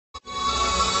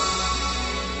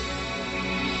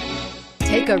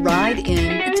Take a ride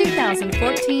in the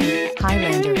 2014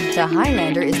 Highlander. The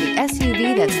Highlander is the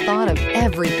SUV that's thought of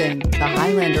everything. The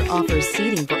Highlander offers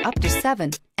seating for up to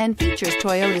 7 and features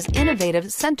Toyota's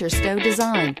innovative center stow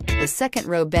design. The second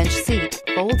row bench seat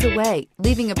folds away,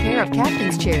 leaving a pair of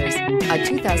captain's chairs. A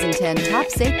 2010 top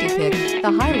safety pick,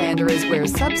 the Highlander is where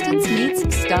substance meets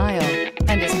style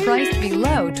and is priced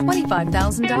below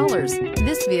 $25,000.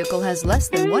 This vehicle has less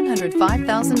than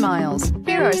 105,000 miles.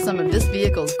 Here are some of this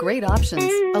vehicle's great options: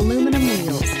 aluminum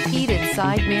wheels, heated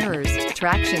side mirrors,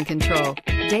 traction control,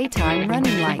 daytime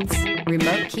running lights,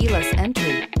 remote keyless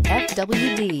entry,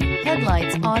 FWD,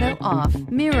 headlights auto off,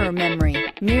 mirror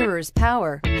memory, mirrors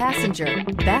power, passenger,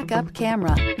 backup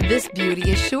camera. This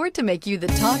beauty is sure to make you the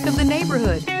talk of the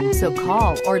neighborhood. So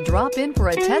call or drop in for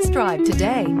a test drive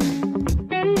today.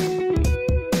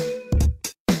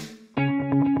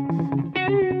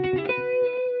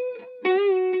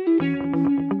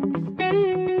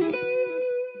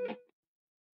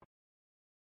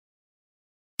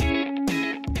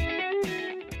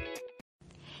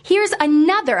 Here's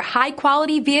another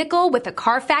high-quality vehicle with a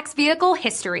Carfax Vehicle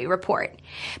History Report.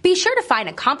 Be sure to find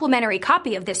a complimentary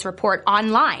copy of this report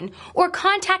online or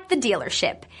contact the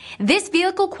dealership. This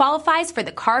vehicle qualifies for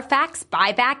the Carfax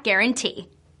Buyback Guarantee.